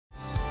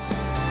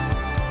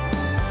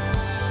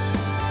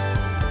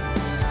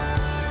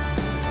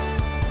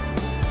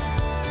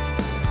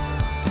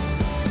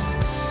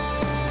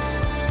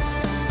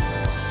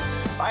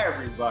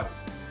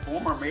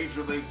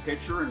Major League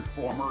pitcher and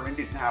former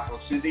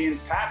Indianapolis Indian,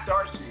 Pat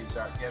Darcy is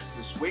our guest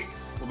this week.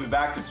 We'll be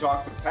back to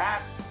talk to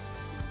Pat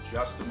in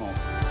just a moment.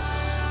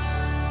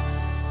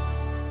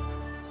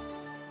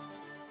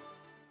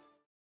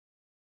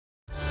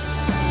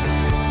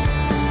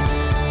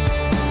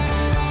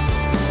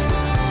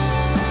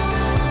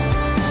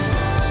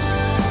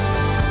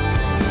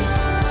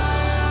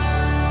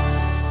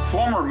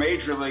 Former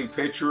Major League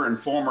pitcher and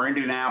former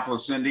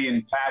Indianapolis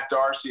Indian, Pat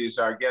Darcy is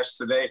our guest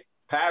today.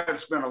 Pat,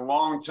 it's been a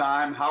long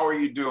time. How are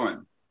you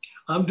doing?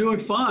 I'm doing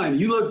fine.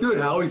 You look good,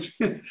 Howie.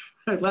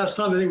 Last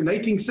time, I think, in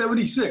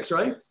 1976,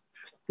 right?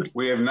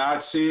 We have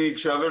not seen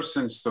each other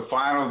since the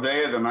final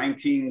day of the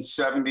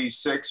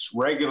 1976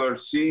 regular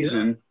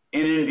season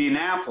in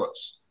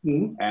Indianapolis.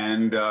 Mm-hmm.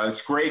 And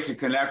it's great to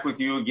connect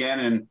with you again.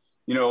 And,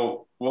 you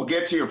know, we'll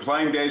get to your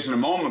playing days in a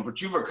moment,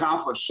 but you've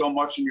accomplished so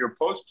much in your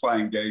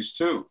post-playing days,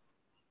 too.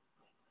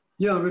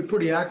 Yeah, I've been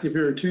pretty active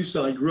here in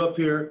Tucson. I grew up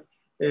here,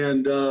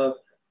 and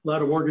a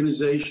lot of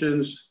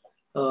organizations,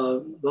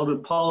 a lot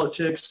of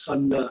politics.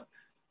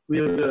 We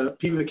have the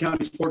Pima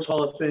County Sports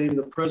Hall of Fame,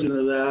 the president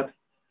of that.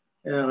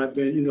 And I've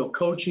been,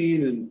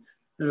 coaching and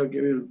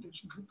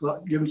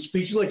giving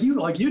speeches like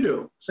you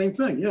do. Same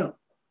thing, yeah.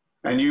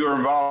 And you are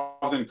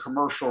involved in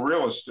commercial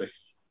real estate.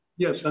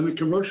 Yes, I'm in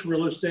commercial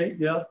real estate,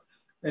 yeah,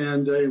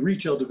 and a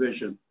retail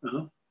division.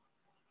 Uh-huh.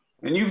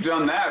 And you've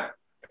done that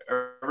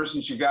ever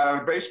since you got out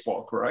of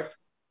baseball, correct?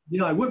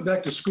 Yeah, I went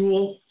back to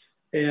school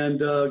and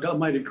got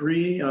my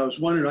degree. I was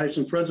wondering, I had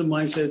some friends of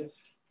mine said,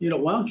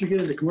 why don't you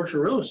get into commercial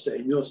real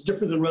estate? It's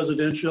different than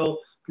residential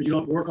because you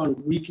don't work on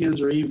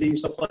weekends or evenings,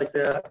 stuff like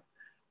that.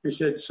 They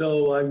said,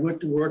 so I went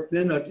to work.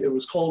 Then it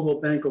was Caldwell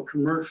Banco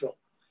Commercial.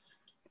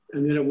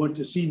 And then it went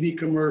to CV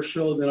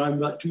Commercial. Then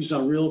I'm at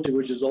Tucson Realty,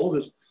 which is the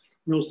oldest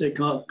real estate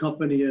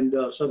company in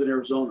Southern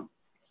Arizona.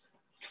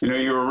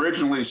 You were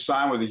originally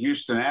signed with the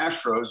Houston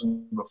Astros,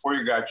 and before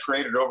you got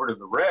traded over to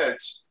the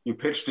Reds, you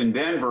pitched in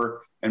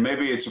Denver, and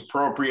maybe it's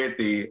appropriate,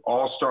 the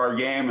All-Star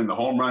game and the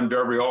Home Run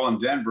Derby all in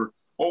Denver.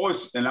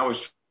 And that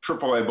was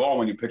AAA ball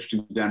when you pitched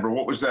in Denver.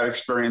 What was that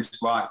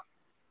experience like?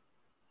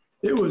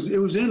 It was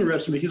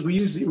interesting because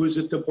it was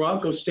at the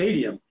Bronco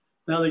Stadium.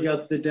 Now they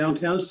got the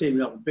downtown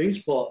stadium out for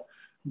baseball,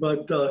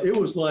 but it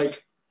was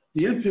like,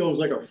 the infield was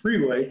like a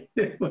freeway.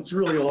 It was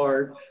really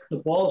hard. The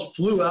balls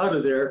flew out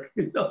of there,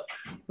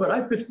 But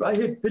I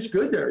hit pitched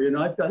good there.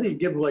 I think he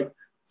gave like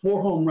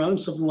 4 home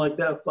runs, something like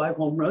that, 5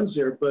 home runs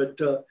there. But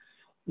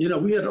we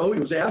had it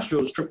was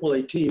Astros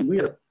AAA team. We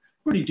had a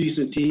pretty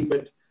decent team.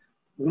 But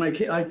when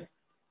I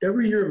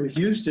every year with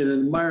Houston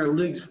and minor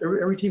leagues,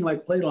 every team I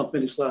played on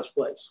finished last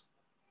place.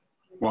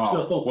 Wow.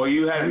 So, well,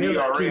 you had an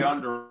ERA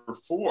under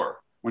 4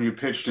 when you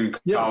pitched in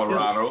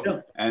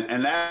Colorado,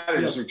 and that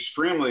is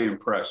extremely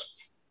impressive.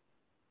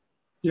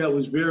 Yeah,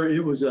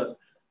 it was a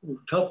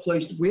tough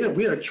place. We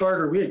had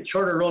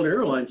charter owned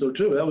airlines though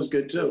too. That was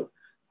good too.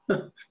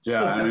 That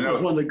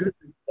was one of the good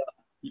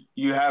things.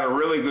 You had a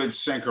really good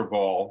sinker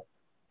ball,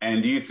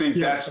 and do you think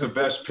that's the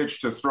best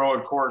pitch to throw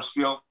at Coors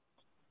Field?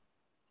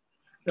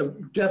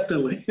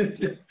 Definitely.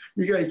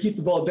 You got to keep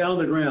the ball down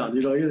the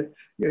ground. You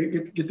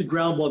get the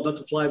ground ball, not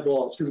the fly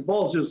balls, because the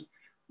ball's just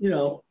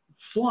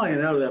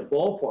flying out of that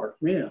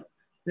ballpark. Man,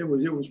 it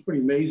was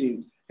pretty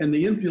amazing, and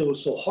the infield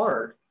was so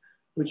hard.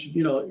 Which, if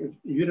you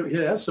don't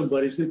hit at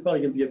somebody, it's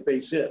probably going to be a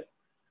base hit.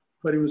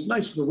 But it was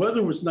nice. The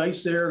weather was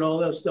nice there and all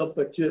that stuff,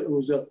 but it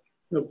was a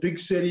big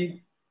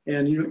city.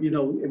 And, we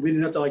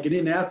didn't have to, like in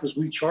Indianapolis,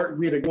 we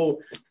had to go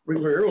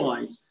regular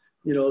airlines,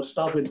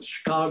 stop in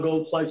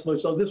Chicago, fly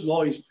someplace. So this was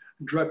always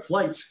direct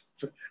flights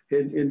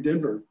in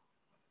Denver.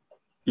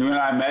 You and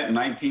I met in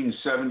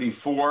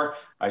 1974.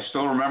 I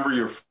still remember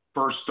your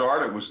first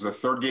start. It was the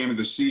 3rd game of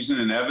the season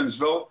in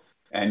Evansville.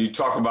 And you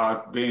talk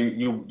about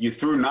you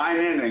threw 9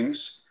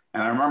 innings.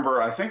 And I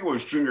remember, I think it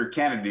was Junior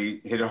Kennedy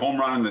hit a home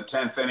run in the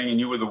 10th inning, and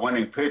you were the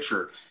winning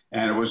pitcher.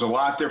 And it was a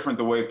lot different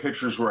the way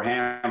pitchers were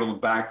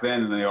handled back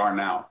then than they are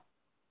now.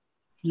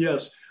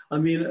 Yes. I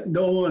mean,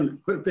 no one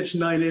could have pitched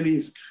 9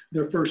 innings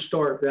their first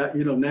start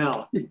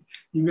now. You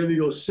maybe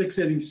go 6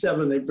 innings,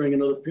 7, they bring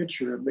another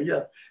pitcher in. But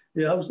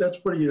that's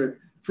pretty,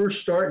 first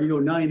start, you go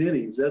 9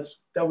 innings.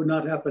 That would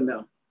not happen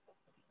now.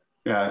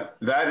 Yeah,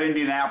 that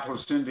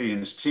Indianapolis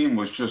Indians team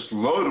was just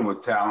loaded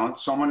with talent.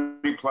 So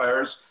many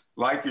players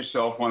like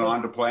yourself went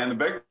on to play in the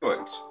big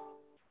leagues.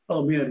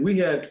 Oh, man,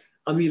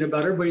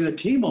 about everybody in the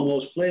team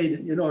almost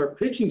played, our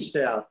pitching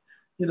staff,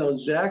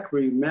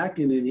 Zachary,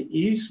 McEnany,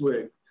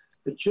 Eastwick,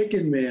 the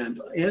Chicken Man,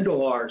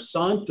 Andujar,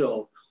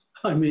 Santo.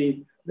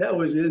 That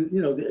was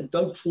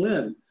Doug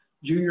Flynn,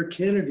 Junior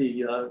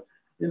Kennedy,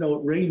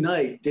 Ray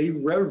Knight,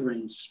 Dave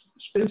Reverend,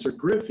 Spencer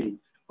Griffey,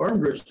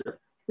 Armbruster.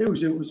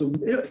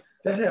 That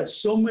had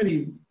so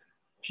many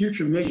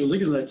future major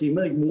leaguers on that team,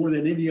 I think more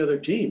than any other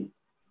team.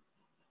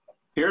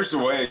 Here's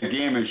the way the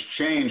game has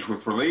changed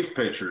with relief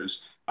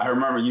pitchers. I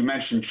remember you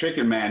mentioned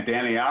Chicken Man,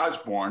 Danny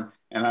Osborne,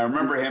 and I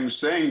remember him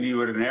saying to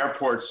you at an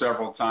airport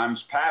several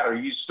times, Pat, are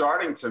you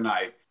starting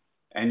tonight?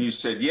 And you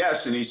said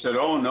yes, and he said,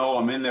 oh, no,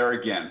 I'm in there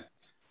again.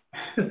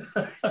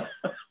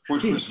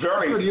 which was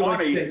very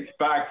funny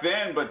back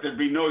then, but there'd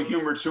be no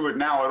humor to it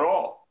now at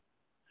all.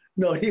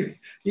 No,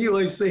 he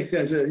always say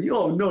that. I said,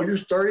 "Oh no, you're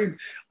starting.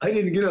 I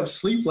didn't get enough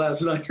sleep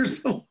last night or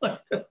something like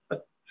that."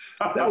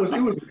 It was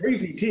a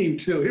crazy team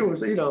too. It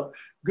was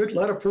good,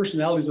 lot of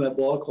personalities in that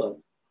ball club.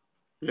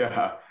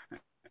 Yeah,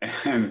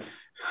 and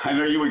I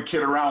know you would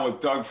kid around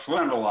with Doug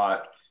Flynn a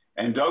lot,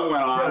 and Doug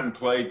went on and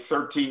played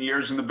 13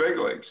 years in the big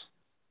leagues.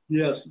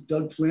 Yes,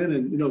 Doug Flynn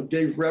and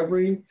Dave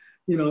Revering,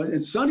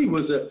 and Sonny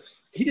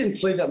he didn't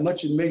play that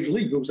much in Major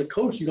League, but was a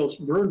coach.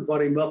 Vern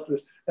brought him up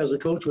as a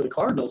coach with the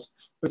Cardinals.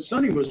 But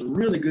Sonny was a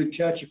really good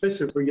catcher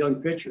for young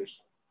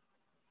pitchers.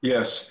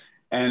 Yes,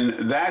 and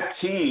that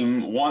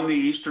team won the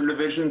Eastern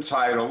Division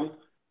title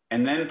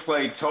and then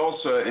played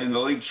Tulsa in the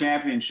league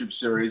championship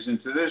series. And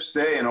to this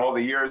day, in all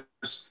the years,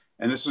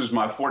 and this is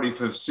my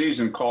 45th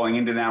season calling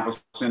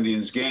Indianapolis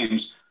Indians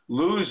games,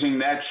 losing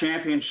that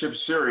championship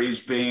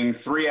series, being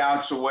 3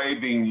 outs away,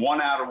 being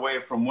 1 out away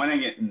from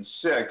winning it in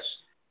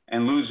 6,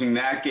 and losing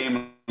that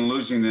game and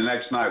losing the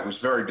next night was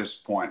very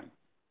disappointing.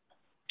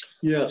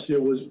 Yes,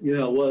 it was.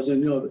 It was,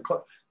 and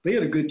they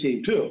had a good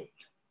team too.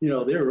 They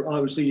were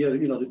obviously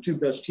the two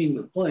best teams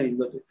were playing,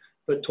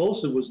 but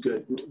Tulsa was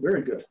good,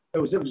 very good. It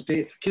was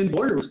Ken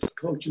Boyer was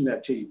coaching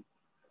that team.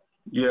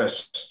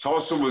 Yes,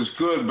 Tulsa was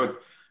good, but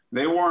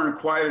they weren't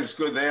quite as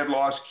good. They had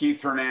lost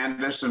Keith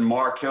Hernandez and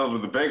Mark Hill to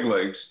the big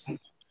leagues.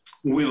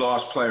 We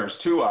lost players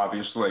too,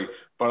 obviously,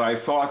 but I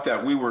thought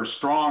that we were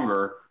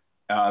stronger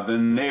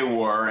than they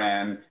were.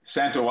 And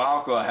Santo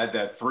Alcala had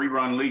that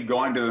 3-run lead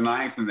going to the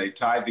 9th, and they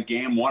tied the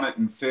game, won it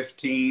in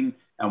 15,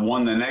 and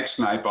won the next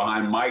night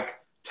behind Mike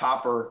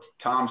Topper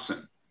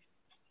Thompson.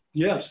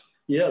 Yes.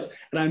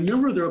 And I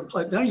remember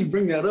now you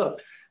bring that up,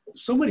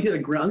 somebody hit a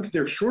ground,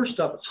 their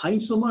shortstop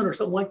behind someone or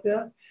something like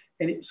that,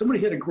 and somebody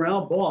hit a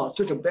ground ball,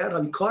 took a bat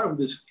on, caught it with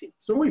his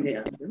throwing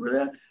hand, remember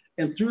that?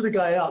 And threw the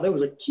guy out. That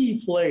was a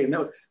key play, and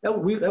that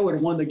would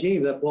have won the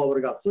game. That ball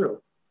would have got through.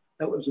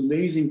 That was an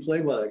amazing play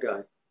by that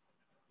guy.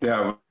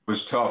 Yeah, it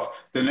was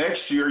tough. The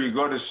next year, you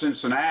go to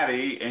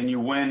Cincinnati and you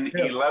win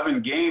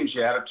 11 games.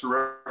 You had a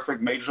terrific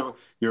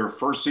your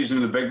first season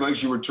in the big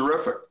leagues. You were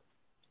terrific.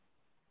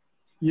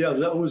 Yeah,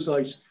 that was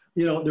like,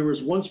 there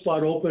was one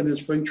spot open in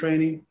spring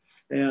training,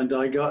 and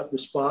I got the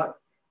spot.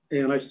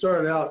 And I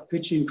started out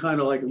pitching kind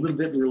of like a little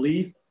bit in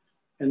relief,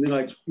 and then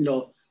I,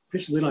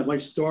 pitched. Then I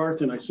might start,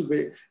 and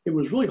it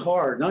was really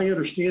hard. Now you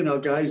understand how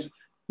guys,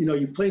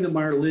 you play in the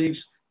minor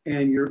leagues,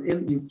 and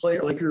you play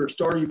like you're a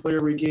starter, you play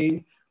every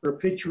game, or a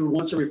pitcher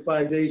once every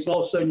 5 days.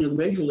 All of a sudden you're in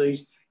the major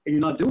leagues, and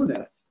you're not doing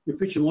that. You're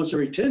pitching once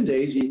every 10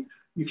 days.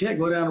 You can't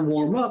go down and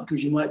warm up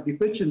because you might be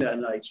pitching that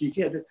night. So you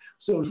can't.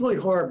 So it was really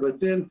hard. But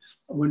then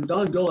when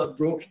Don Gullett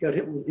got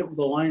hit with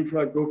a line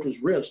drive, broke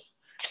his wrist.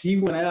 He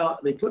went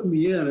out. They put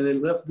me in, and they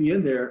left me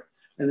in there,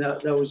 and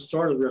that was the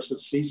start of the rest of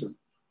the season.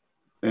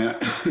 Yeah,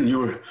 you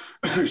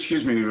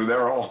were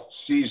there all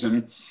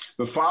season.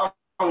 The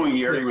following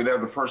year, you were there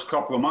the first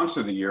couple of months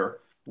of the year.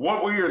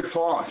 What were your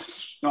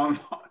thoughts on,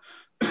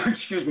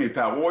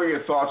 Pat, what were your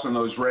thoughts on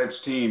those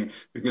Reds team?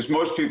 Because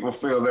most people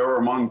feel they were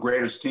among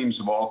greatest teams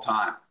of all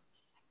time.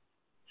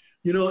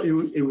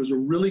 It was a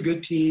really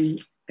good team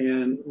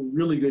and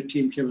really good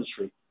team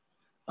chemistry.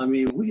 I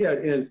mean, we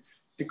had in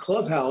the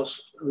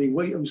clubhouse,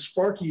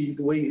 Sparky,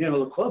 the way he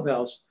handled the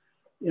clubhouse,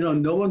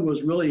 no one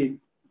was really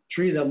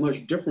treated that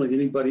much differently than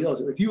anybody else.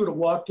 If you would have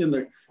walked in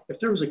there, if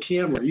there was a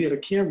camera, you had a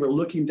camera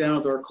looking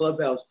down at our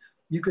clubhouse,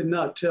 you could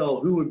not tell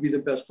who would be the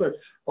best player.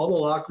 All the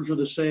lockers were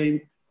the same.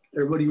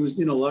 Everybody was,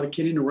 a lot of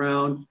kidding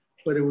around,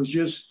 but it was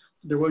just,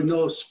 there were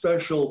no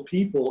special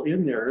people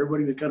in there.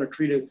 Everybody was kind of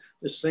treated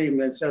the same.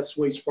 That's the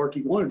way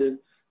Sparky wanted it.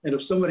 And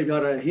if somebody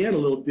got out of hand a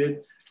little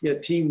bit, you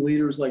had team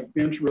leaders like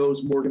Bench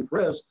Rose, Morgan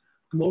Perez,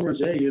 come over and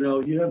say, hey, you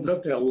haven't been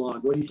up that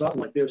long. What are you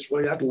talking like this? Why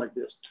are you acting like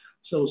this?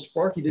 So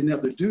Sparky didn't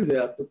have to do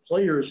that. The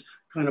players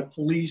kind of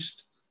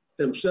policed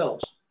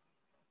themselves.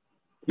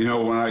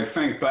 When I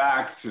think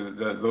back to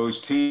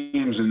those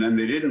teams, and then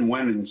they didn't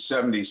win in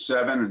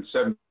 77 and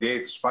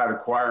 78 despite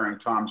acquiring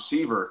Tom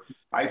Seaver,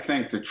 I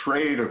think the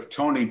trade of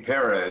Tony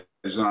Perez,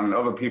 and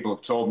other people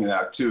have told me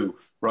that too,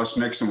 Russ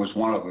Nixon was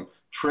one of them,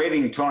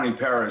 trading Tony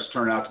Perez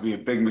turned out to be a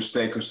big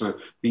mistake because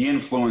of the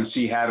influence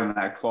he had in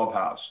that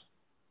clubhouse.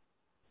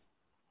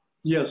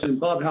 Yes, and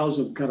Bob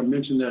Housen kind of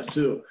mentioned that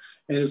too.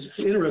 And it's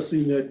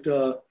interesting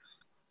that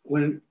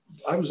when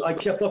I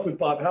kept up with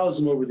Bob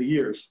Housen over the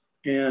years,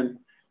 and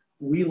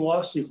we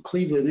lost the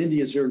Cleveland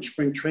Indians there in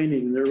spring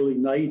training in the early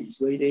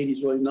 90s, late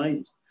 80s, early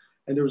 90s.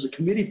 And there was a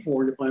committee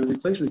formed to find a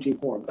replacement team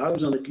for him. I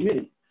was on the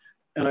committee.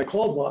 And I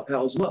called Bob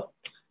Housen up.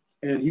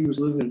 And he was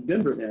living in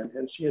Denver then.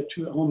 And she had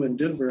two at home in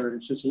Denver and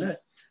in Cincinnati.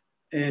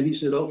 And he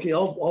said, okay,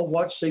 I'll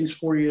watch things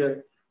for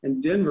you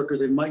in Denver because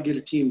they might get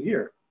a team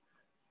here.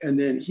 And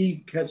then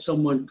he had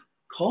someone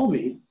call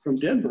me from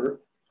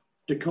Denver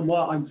to come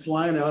out. I'm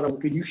flying out.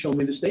 Could you show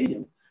me the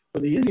stadium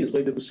where the Indians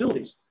played, the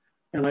facilities?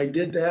 And I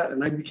did that,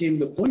 and I became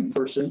the point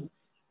person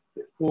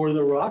for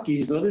the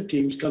Rockies and other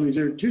teams coming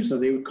there too. So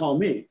they would call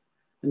me,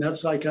 and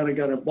that's how I kind of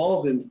got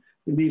involved in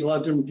meet a lot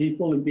of different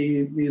people and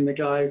being the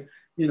guy,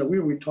 we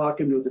were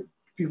talking to the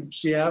people from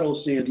Seattle,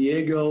 San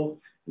Diego,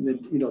 and then,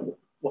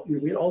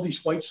 we had all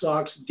these White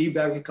Sox,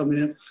 D-backs were coming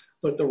in,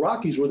 but the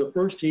Rockies were the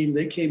first team.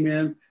 They came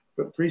in,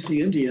 but the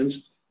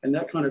Indians, and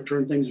that kind of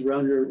turned things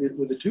around here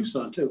with the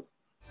Tucson too.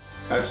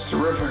 That's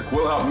terrific.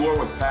 We'll have more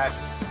with Pat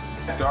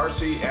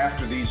Darcy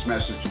after these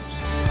messages.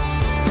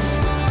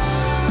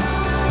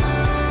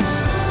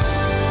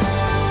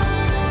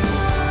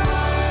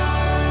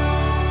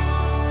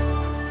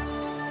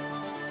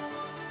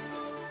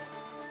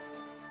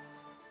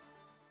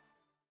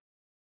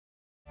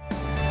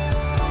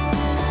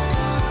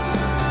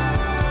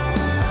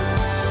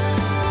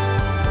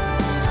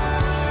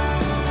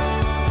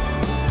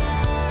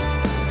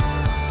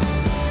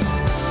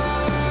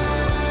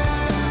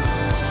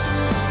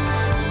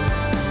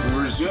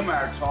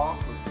 Our talk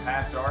with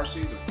Pat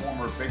Darcy, the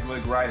former big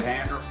league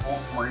right-hander,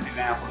 former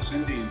Indianapolis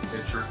Indian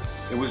pitcher.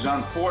 It was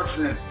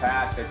unfortunate,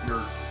 Pat, that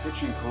your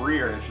pitching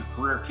career, as your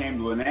career came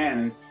to an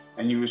end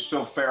and you were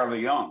still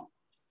fairly young.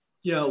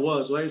 Yeah, it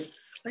was.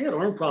 I had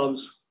arm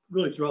problems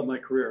really throughout my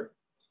career.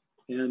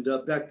 And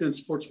back then,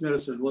 sports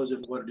medicine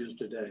wasn't what it is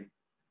today.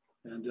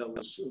 And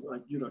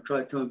I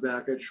tried coming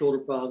back. I had shoulder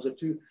problems. I had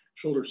 2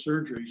 shoulder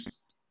surgeries.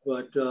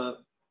 But,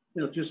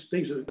 just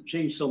things have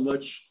changed so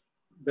much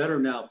better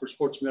now for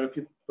sports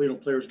medicine.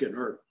 Players getting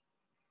hurt.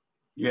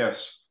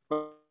 Yes.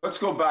 Let's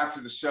go back to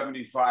the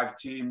 75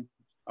 team.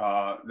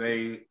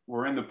 They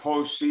were in the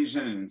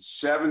postseason in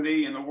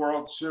 70 in the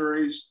World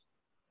Series,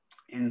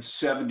 in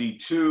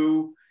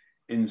 72,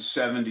 in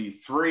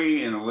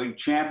 73 in the League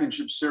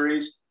Championship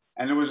Series.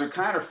 And there was a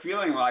kind of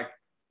feeling like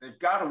they've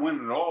got to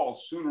win it all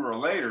sooner or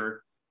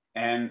later.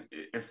 And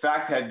in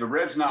fact, had the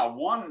Reds not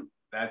won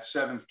that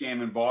 7th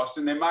game in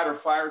Boston, they might have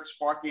fired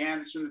Sparky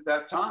Anderson at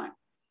that time.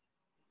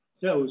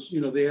 Yeah, it was,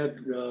 they had,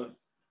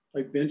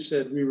 like Bench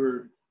said,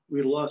 we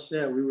had lost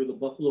that. We were the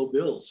Buffalo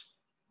Bills.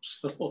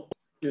 So,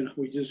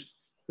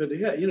 but they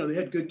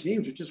had good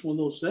teams. It's just one of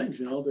those things,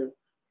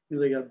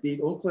 they got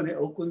beat Oakland.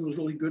 Oakland was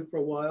really good for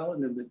a while.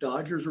 And then the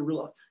Dodgers are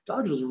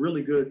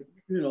really good,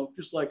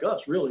 just like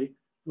us, really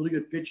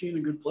good pitching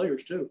and good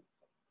players too.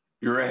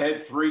 You're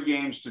ahead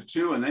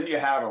 3-2, and then you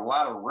had a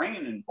lot of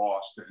rain in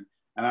Boston.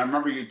 And I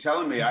remember you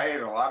telling me I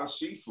ate a lot of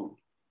seafood.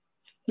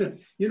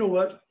 You know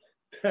what?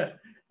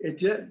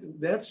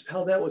 That's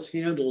how that was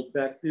handled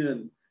back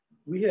then.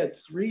 We had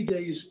 3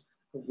 days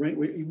of rain.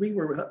 We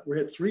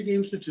had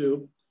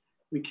 3-2.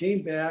 We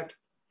came back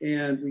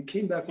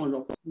back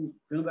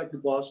to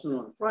Boston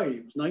on a Friday.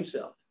 It was nice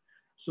out.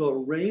 So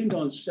it rained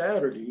on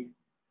Saturday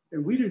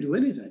and we didn't do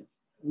anything.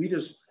 We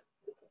just,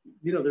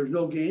 there's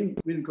no game.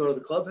 We didn't go to the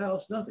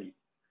clubhouse, nothing.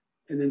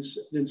 And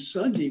then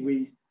Sunday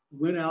we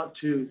went out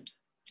to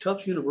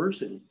Tufts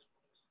University.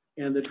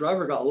 And the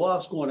driver got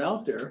lost going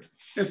out there.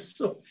 And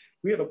so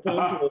we had to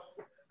pull into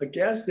a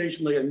gas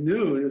station like at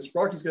noon. And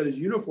Sparky's got his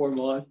uniform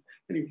on.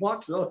 And he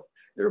walks up.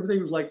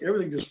 Everything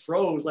just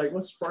froze. Like,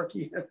 what's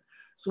Sparky?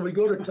 So we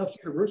go to Tufts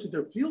University,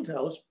 their field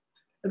house,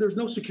 and there's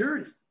no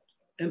security.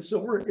 And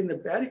so we're in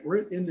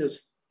this,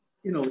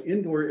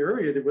 indoor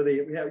area where they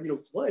have,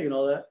 play and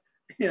all that.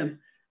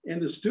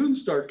 And the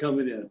students start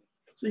coming in.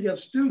 So you got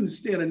students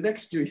standing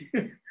next to you.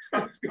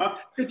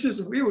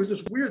 It was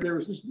just weird. There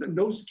was just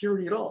no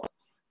security at all.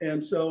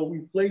 And so we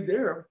played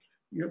there,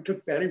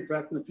 took batting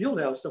practice in the field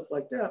house, stuff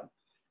like that.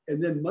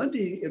 And then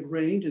Monday it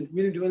rained and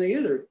we didn't do anything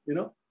either.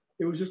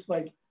 It was just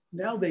like,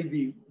 now they'd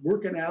be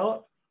working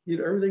out,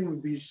 everything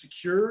would be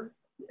secure.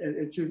 And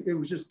it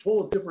was just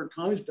total different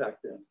times back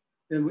then.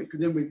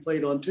 Then we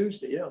played on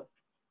Tuesday, yeah.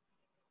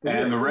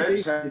 And the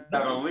Reds had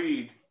a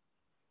lead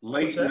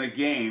late in the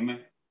game.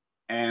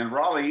 And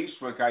Raleigh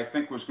Eastwick, I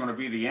think, was going to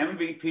be the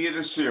MVP of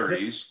the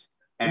series.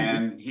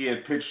 And he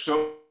had pitched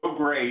so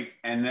great.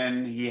 And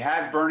then he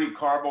had Bernie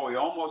Carbo. He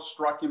almost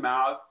struck him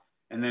out.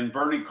 And then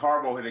Bernie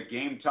Carbo hit a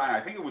game-tying,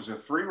 I think it was a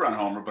 3-run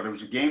homer, but it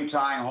was a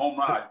game-tying home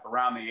run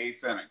around the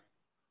 8th inning.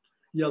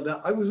 Yeah,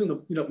 I was in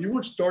the, you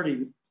weren't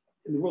starting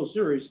in the World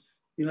Series.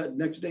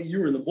 Next day you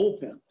were in the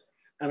bullpen. And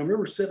I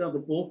remember sitting on the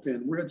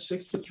bullpen. We're at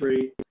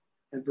 6-3,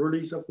 and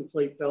Bernie's up the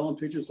plate, fell and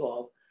pitches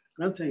off.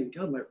 And I'm thinking,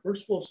 God, my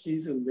first full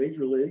season in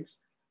major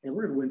leagues, and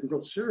we're going to win the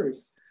World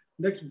Series.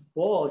 Next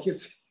ball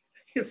hits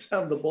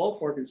out of the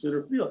ballpark in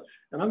center field.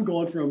 And I'm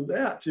going from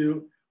that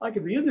to, I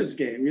could be in this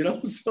game,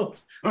 So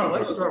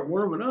I start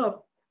warming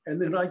up.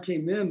 And then I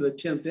came in the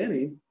 10th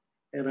inning.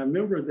 And I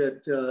remember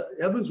that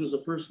Evans was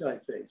the first guy I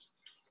faced.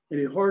 And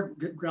he hard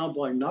ground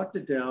ball, I knocked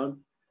it down.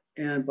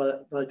 And by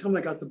the time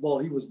I got the ball,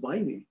 he was by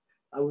me.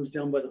 I was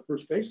down by the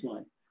first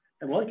baseline.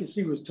 And all I could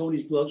see was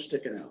Tony's glove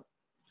sticking out.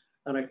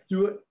 And I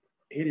threw it,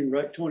 hit him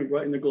Tony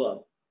right in the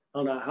glove. I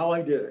don't know how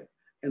I did it.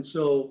 And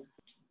so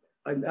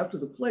after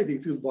the play, they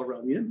threw the ball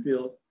around the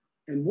infield.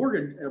 And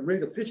Morgan,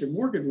 ready to pitch, and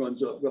Morgan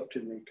runs up to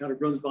me, kind of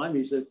runs by me.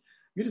 He said,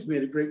 "You just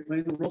made a great play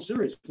in the World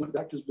Series." Went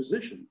back to his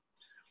position.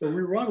 But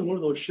we were on one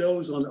of those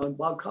shows on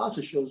Bob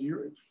Costas shows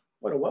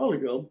quite a while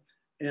ago.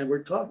 And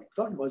we're talking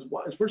about it's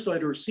the first time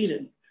I'd ever seen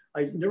it.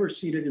 I'd never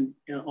seen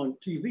it on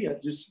TV. I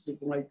just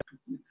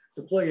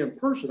to play in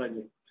person, I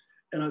think.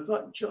 And I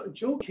thought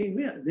Joe came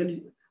in.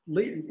 Then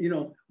late,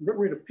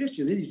 ready to pitch,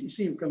 and then you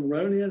see him come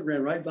running in,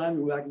 ran right by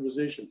me back in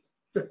position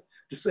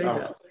to say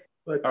that.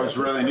 But that was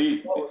really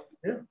neat.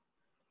 Yeah.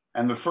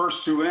 And the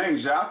first 2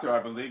 innings out there, I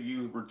believe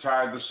you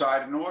retired the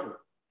side in order.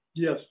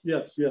 Yes.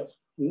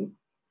 Mm-hmm.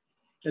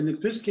 And then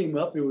Fisk came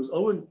up. It was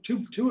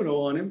 2-0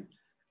 on him,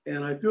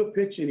 and I threw a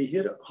pitch, and he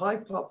hit a high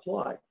pop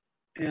fly,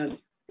 and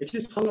it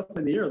just hung up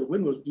in the air. The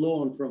wind was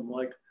blowing from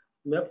like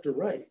left to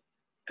right,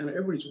 and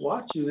everybody's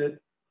watching it,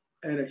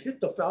 and it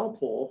hit the foul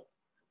pole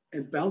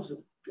and bounced.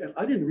 And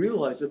I didn't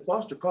realize that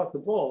Foster caught the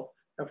ball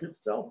after it hit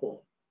the foul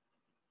pole,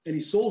 and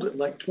he sold it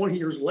like 20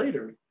 years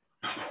later.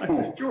 I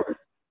said, George,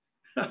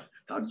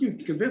 how did you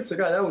convince the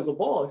guy that was a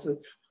ball? I said,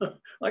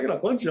 I got a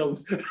bunch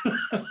of them.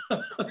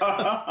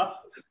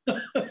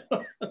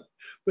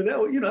 But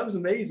that was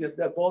amazing.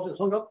 That ball just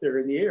hung up there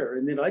in the air.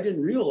 And then I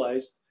didn't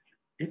realize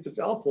it hit the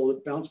foul pole,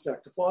 it bounced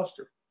back to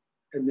Foster.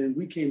 And then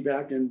we came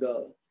back and,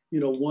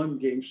 won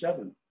Game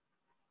 7.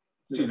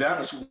 See,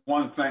 that's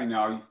one thing.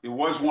 Now, it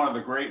was one of the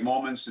great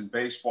moments in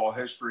baseball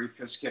history,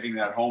 Fisk hitting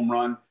that home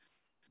run.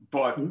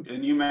 But,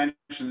 and you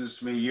mentioned this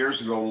to me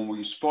years ago when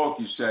we spoke,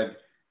 you said,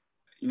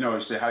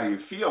 how do you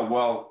feel?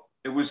 Well,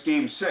 it was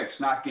Game 6,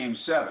 not Game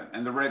 7.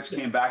 And the Reds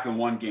came back and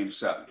won Game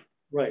 7.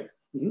 Right.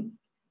 Mm-hmm.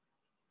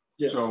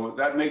 Yeah. So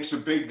that makes a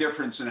big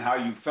difference in how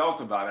you felt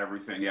about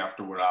everything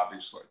afterward,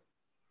 obviously.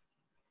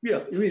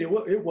 Yeah, I mean, it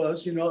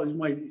was,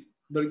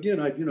 but again,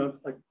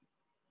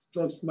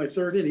 my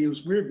third inning, it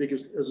was weird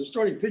because as a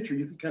starting pitcher,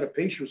 you can kind of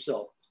pace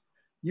yourself.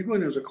 You go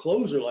in as a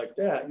closer like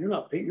that,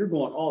 you're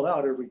going all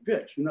out every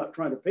pitch. You're not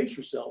trying to pace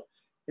yourself,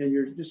 and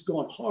you're just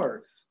going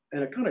hard.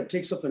 And it kind of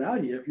takes something out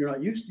of you if you're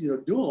not used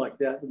to, doing like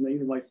that in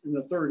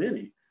the third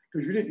inning.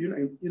 Because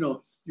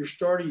you're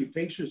starting, you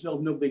pace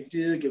yourself, no big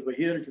deal, give a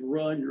hit, you can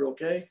run, you're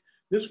okay.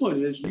 This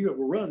one is you have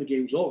a run, the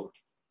game's over.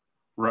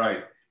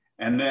 Right.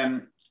 And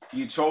then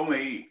you told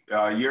me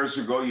years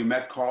ago you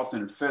met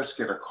Carlton Fisk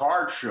at a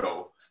card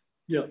show.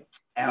 Yeah.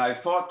 And I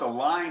thought the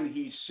line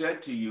he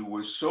said to you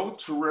was so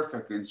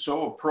terrific and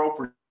so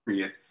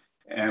appropriate.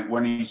 And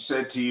when he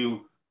said to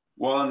you,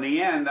 well, in the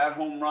end, that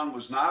home run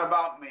was not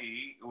about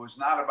me. It was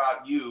not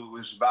about you. It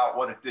was about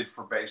what it did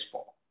for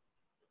baseball.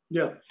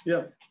 Yeah.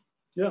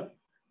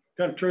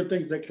 Kind of turned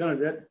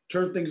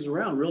things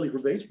around really for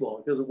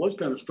baseball because it was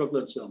kind of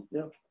struggling some.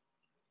 Yeah.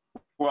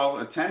 Well,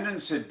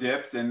 attendance had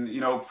dipped, and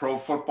pro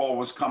football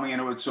was coming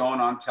into its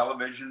own on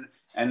television,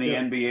 and the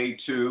NBA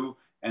too.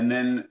 And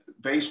then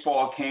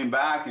baseball came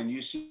back, and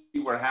you see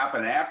what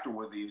happened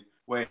afterward. The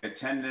way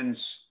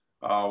attendance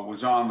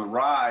was on the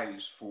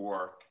rise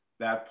for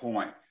that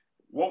point.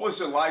 What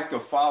was it like the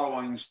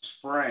following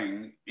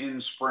spring in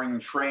spring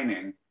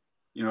training?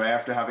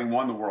 After having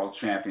won the World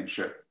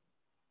Championship.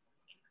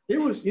 It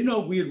was,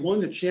 we had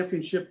won the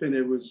championship, and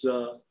it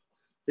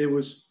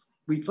was,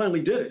 we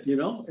finally did it,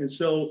 and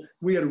so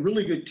we had a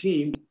really good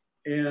team,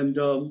 and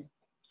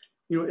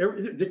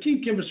the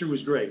team chemistry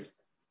was great,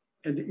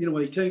 and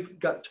when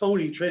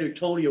they traded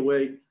Tony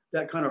away,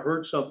 that kind of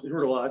hurt a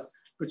lot,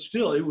 but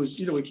still, it was,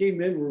 we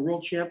came in, we were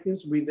world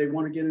champions, they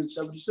won again in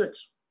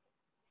 '76.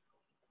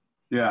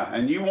 Yeah,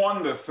 and you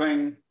won the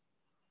thing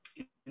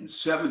in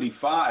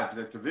 '75,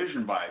 that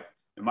division by.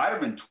 It might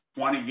have been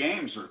 20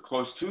 games or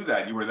close to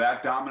that. You were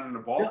that dominant a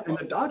ball. Yeah, and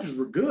the Dodgers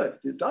were good.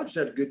 The Dodgers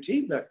had a good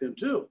team back then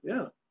too.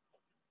 Yeah,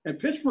 and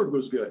Pittsburgh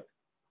was good.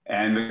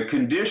 And the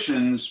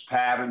conditions,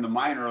 Pat, in the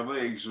minor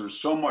leagues are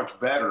so much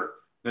better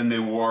than they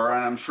were,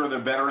 and I'm sure they're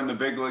better in the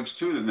big leagues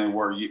too than they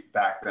were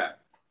back then.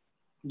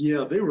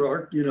 Yeah, they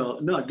were,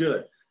 not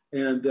good.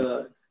 And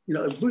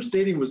Busch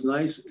Stadium was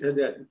nice. Had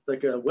that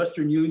like a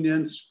Western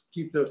Union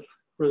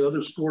for the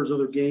other scores,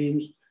 other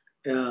games.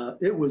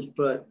 It was,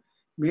 but.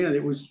 Man,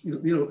 it was,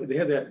 they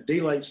had that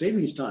daylight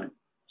savings time.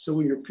 So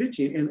when you're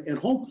pitching, and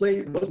home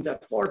plate wasn't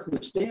that far from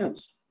the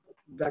stands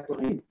back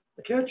behind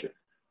the catcher.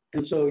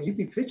 And so you'd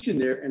be pitching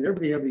there, and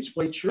everybody had these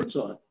white shirts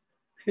on.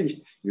 And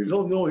you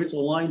don't know it's a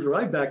line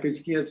drive back because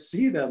you can't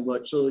see that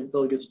much, so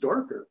it gets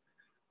darker.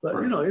 But,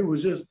 right. It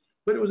was just,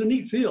 but it was a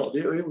neat field.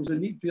 It was a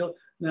neat field.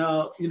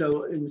 Now,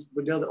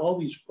 but now all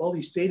these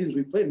stadiums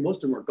we played,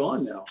 most of them are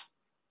gone now.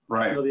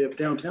 Right. They have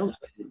downtown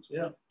stadiums,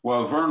 yeah.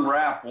 Well, Vern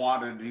Rapp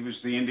he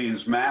was the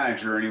Indians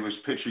manager, and he was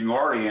pitching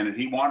Artie in it.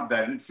 He wanted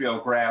that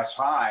infield grass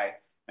high,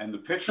 and the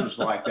pitchers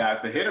like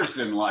that. The hitters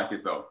didn't like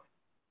it, though.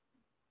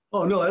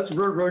 Oh, no, that's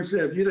what Vern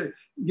said.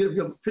 If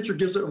a pitcher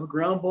gives it a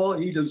ground ball,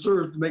 he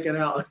deserves to get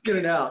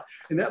it out.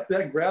 And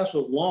that grass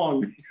was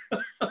long.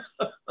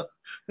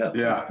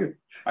 Yeah.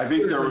 I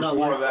think there was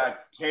more of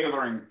that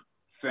tailoring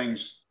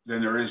things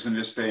than there is in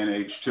this day and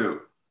age,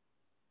 too.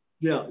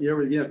 Yeah,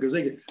 because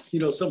they get,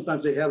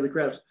 sometimes they have the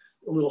grass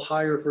a little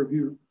higher for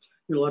a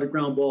lot of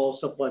ground balls,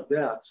 stuff like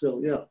that.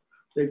 So, yeah,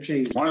 they've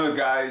changed. One of the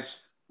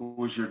guys who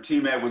was your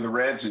teammate with the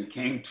Reds and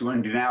came to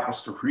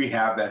Indianapolis to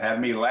rehab that had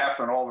me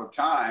laughing all the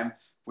time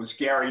was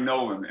Gary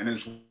Nolan and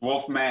his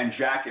Wolfman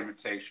Jack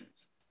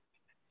imitations.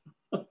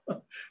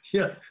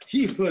 Yeah,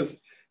 he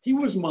was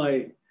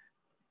my,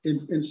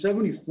 in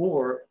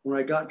 '74, when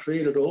I got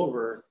traded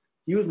over,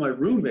 he was my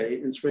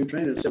roommate in spring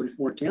training in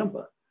 '74 in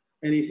Tampa.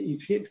 And he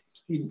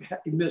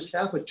missed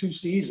half of 2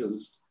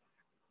 seasons.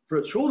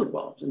 for shoulder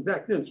problems. And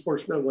back then,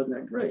 sports med wasn't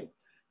that great.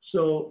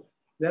 So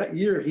that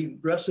year, he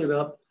rested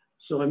up.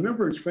 So I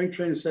remember in spring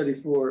training Saturday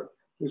before,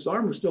 his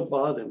arm was still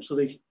bothering him. So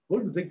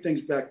one of the big things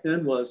back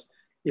then was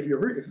if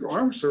your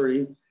arm's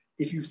hurting,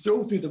 if you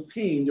throw through the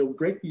pain, you'll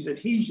break these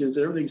adhesions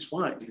and everything's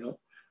fine, you know.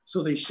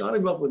 So they shot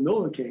him up with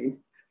Novocaine,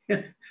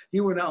 and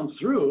he went out and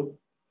threw,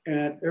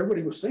 and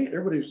everybody was,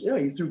 yeah,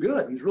 he threw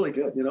good. He's really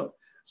good, you know.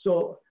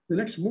 So the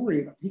next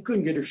morning, he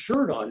couldn't get his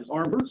shirt on. His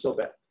arm hurt so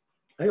bad.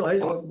 I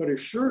didn't put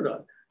his shirt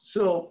on.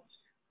 So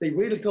they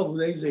waited a couple of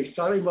days. They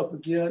shot him up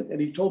again,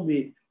 and he told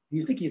me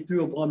he think he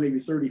threw a ball maybe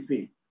 30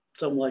 feet,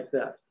 something like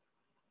that.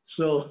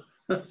 So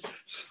they're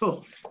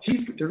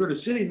going to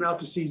send him out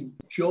to see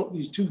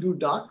these two new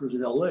doctors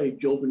in LA,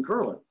 Job and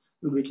Curlin,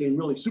 who became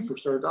really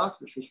superstar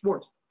doctors for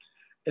sports.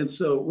 And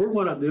so we're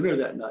going out to dinner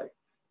that night,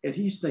 and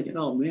he's thinking,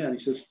 oh man, he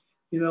says,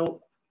 you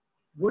know,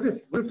 what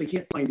if they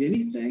can't find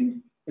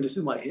anything and it's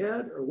in my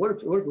head, or what if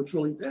it's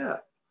really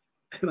bad?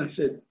 And I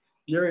said,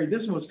 Gary,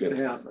 this is what's going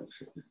to happen.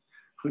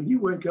 When you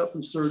wake up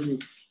from surgery,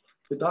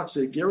 the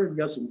doctor said, Gary, we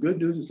got some good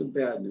news and some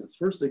bad news.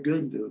 First, the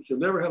good news, you'll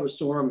never have a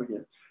sore arm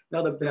again.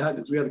 Now the bad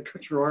news, we had to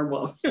cut your arm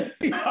off.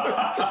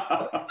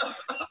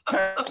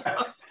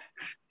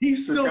 He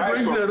still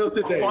brings that up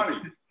today. Funny.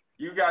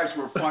 You guys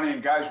were funny,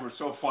 and guys were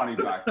so funny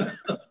back then.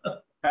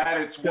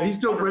 Pat, it's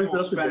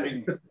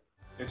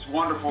it's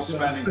wonderful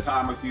spending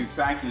time with you.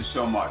 Thank you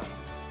so much.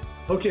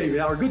 Okay,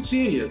 Howard, good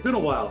seeing you. It's been a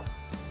while.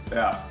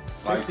 Yeah,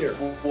 like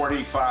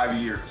 45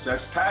 years.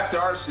 That's Pat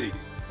Darcy.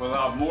 We'll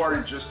have more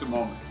in just a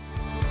moment.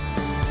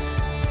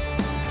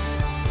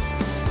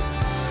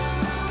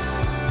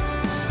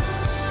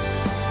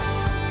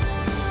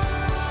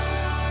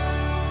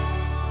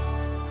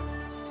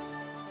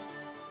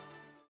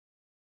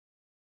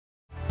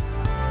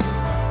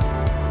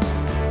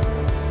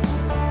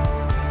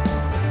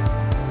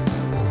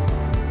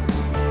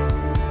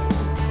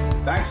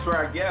 Thanks to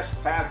our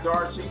guest, Pat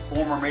Darcy,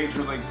 former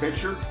Major League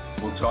pitcher.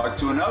 We'll talk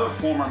to another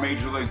former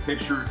Major League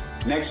pitcher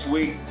next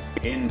week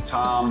in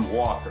Tom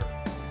Walker.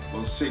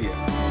 We'll see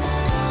you.